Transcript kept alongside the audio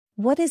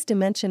What is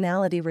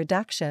dimensionality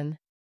reduction?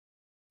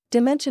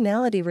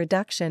 Dimensionality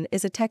reduction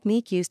is a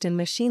technique used in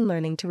machine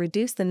learning to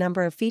reduce the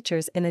number of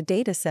features in a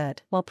dataset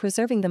while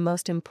preserving the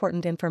most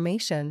important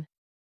information.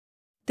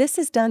 This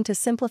is done to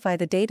simplify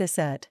the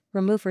dataset,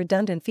 remove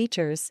redundant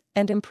features,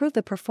 and improve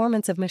the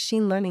performance of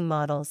machine learning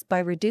models by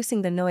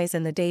reducing the noise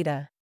in the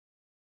data.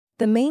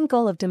 The main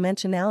goal of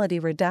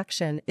dimensionality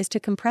reduction is to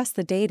compress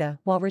the data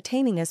while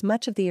retaining as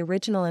much of the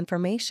original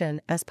information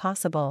as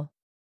possible.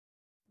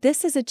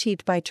 This is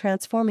achieved by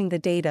transforming the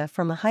data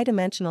from a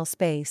high-dimensional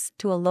space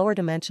to a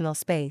lower-dimensional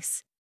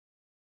space.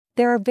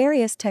 There are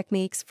various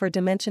techniques for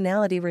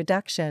dimensionality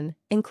reduction,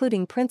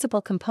 including principal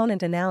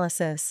component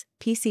analysis,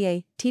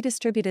 PCA,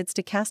 t-distributed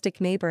stochastic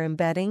neighbor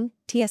embedding,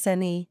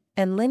 t-SNE,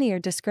 and linear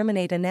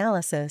discriminant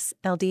analysis,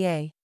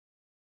 LDA.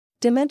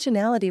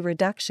 Dimensionality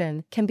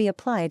reduction can be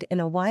applied in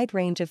a wide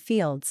range of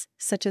fields,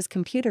 such as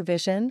computer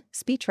vision,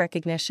 speech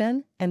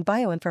recognition, and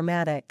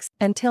bioinformatics.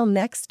 Until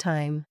next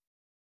time.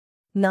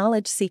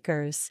 Knowledge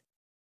seekers.